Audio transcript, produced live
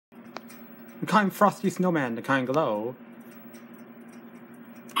The kind frosty snowman, the kind glow.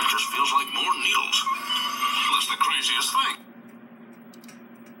 It just feels like more needles. That's the craziest thing.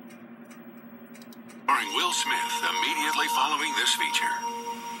 Starring Will Smith immediately following this feature.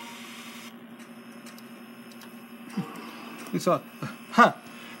 So,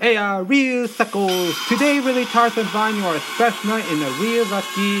 hey, real suckles. Today really Tarzan find your special night in a real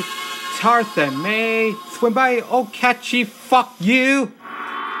lucky Tarzan may swim by. Oh, catchy, fuck you.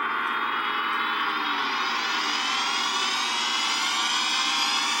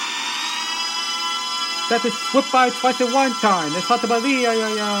 That is swip by twice at one time. It's hard to believe.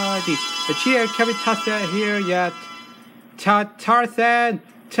 The cheer Kevin Tarzan here yet. Tarzan.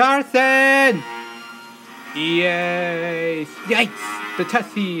 Yes! Yikes! The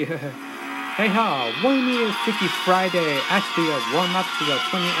Tessie! Hey ha! One year Freaky Friday, actually a warm-up to the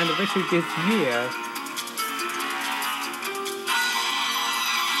 20th anniversary this year.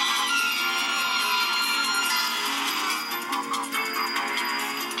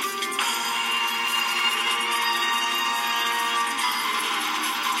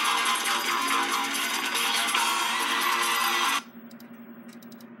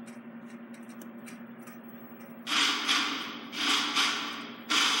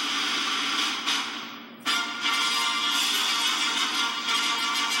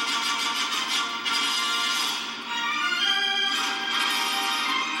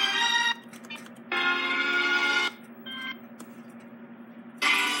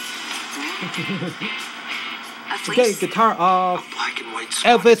 Okay, guitar of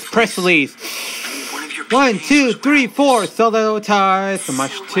Elvis Presley's. 1, 2, 3, 4 solo ties, so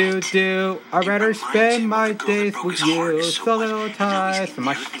much to do. I'd rather spend my days with you. Solo ties, so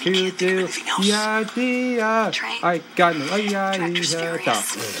much to do. Yeah, I got no idea.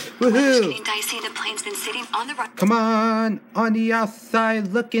 Woohoo! Come on the outside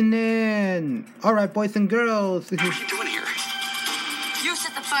looking in. Alright, boys and girls. What are you doing here? You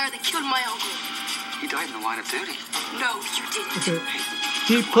set the fire that killed my uncle. He died in the line of duty. No, you didn't.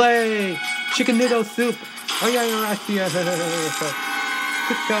 He play chicken noodle soup. Oh yeah, I see.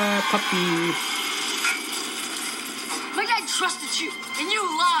 Quick puppy. My dad trusted you, and you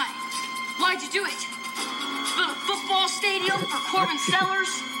lied. Why'd you do it? Build a football stadium for Corbin Sellers?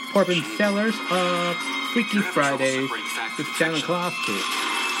 Corbin Sellers, Freaky Fridays. It's Santa Claus too.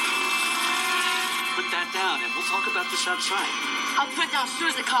 Put that down, and we'll talk about this outside. I'll put it down as soon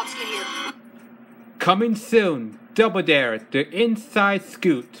as the cops get here. Coming soon, Double Dare, the Inside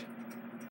Scoot.